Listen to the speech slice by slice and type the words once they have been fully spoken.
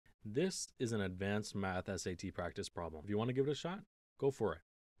This is an advanced math SAT practice problem. If you want to give it a shot, go for it.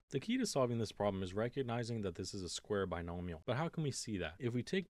 The key to solving this problem is recognizing that this is a square binomial. But how can we see that? If we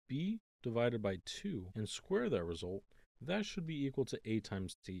take b divided by 2 and square that result, that should be equal to a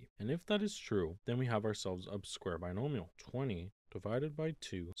times t. And if that is true, then we have ourselves a square binomial. 20 divided by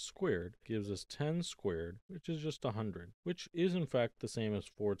 2 squared gives us 10 squared, which is just 100, which is in fact the same as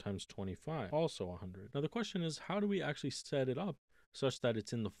 4 times 25, also 100. Now the question is, how do we actually set it up such that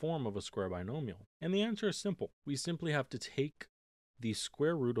it's in the form of a square binomial? And the answer is simple. We simply have to take the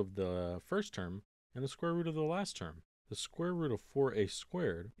square root of the first term and the square root of the last term. The square root of 4a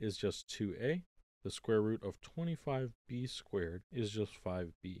squared is just 2a. The square root of 25b squared is just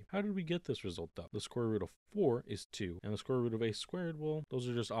 5b. How did we get this result though? The square root of 4 is 2, and the square root of a squared, well, those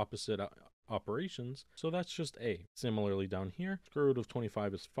are just opposite operations, so that's just a. Similarly down here, square root of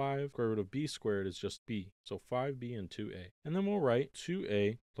 25 is 5, square root of b squared is just b, so 5b and 2a. And then we'll write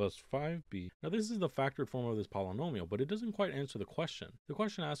 2a plus 5b. Now this is the factored form of this polynomial, but it doesn't quite answer the question. The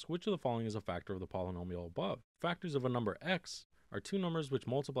question asks which of the following is a factor of the polynomial above. Factors of a number x are two numbers which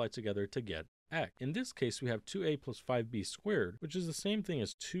multiply together to get x. In this case, we have 2a plus 5b squared, which is the same thing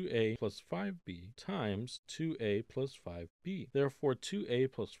as 2a plus 5b times 2a plus 5b. Therefore,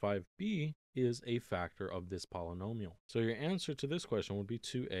 2a plus 5b is a factor of this polynomial. So your answer to this question would be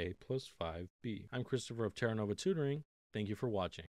 2a plus 5b. I'm Christopher of Terra Nova Tutoring. Thank you for watching.